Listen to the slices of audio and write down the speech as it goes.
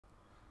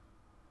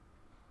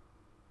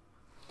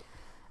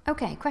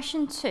Okay,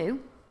 question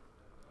 2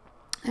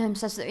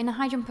 says that in a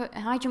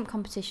high jump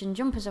competition,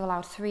 jumpers are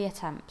allowed 3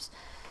 attempts.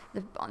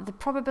 The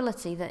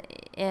probability that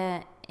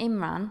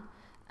Imran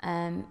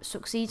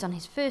succeeds on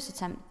his first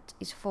attempt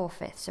is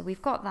 4/5. So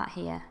we've got that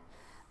here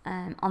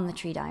on the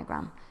tree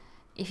diagram.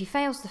 If he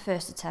fails the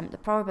first attempt, the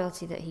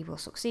probability that he will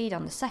succeed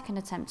on the second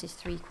attempt is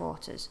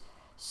 3/4.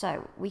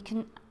 So we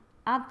can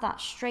add that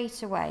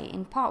straight away.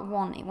 In part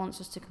 1, it wants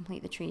us to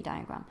complete the tree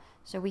diagram.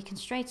 So we can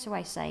straight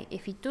away say,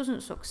 if he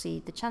doesn't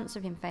succeed, the chance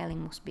of him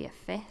failing must be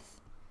 1/5.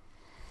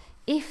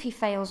 If he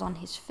fails on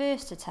his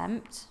first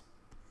attempt,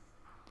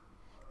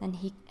 then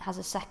he has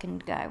a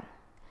second go.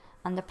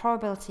 And the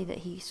probability that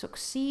he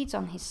succeeds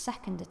on his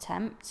second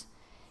attempt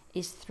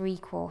is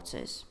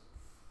 3/4.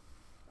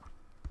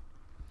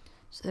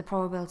 So the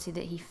probability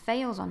that he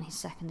fails on his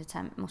second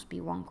attempt must be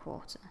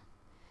 1/4.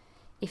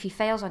 If he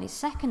fails on his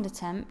second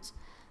attempt,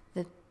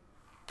 the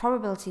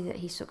probability that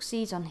he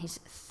succeeds on his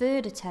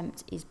third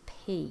attempt is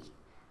P.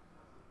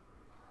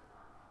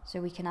 So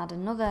we can add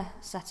another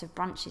set of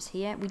branches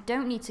here. We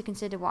don't need to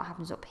consider what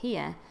happens up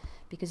here,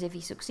 because if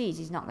he succeeds,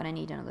 he's not going to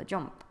need another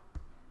jump.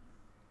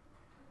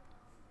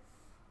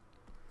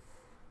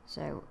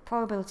 So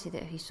probability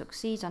that he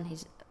succeeds on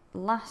his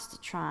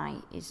last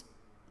try is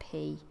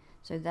P.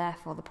 So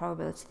therefore the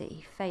probability that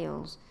he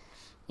fails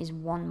is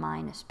 1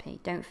 minus P.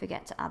 Don't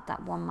forget to add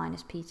that 1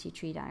 minus P to your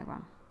tree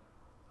diagram.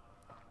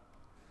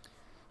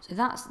 So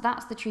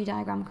that's the tree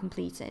diagram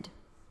completed.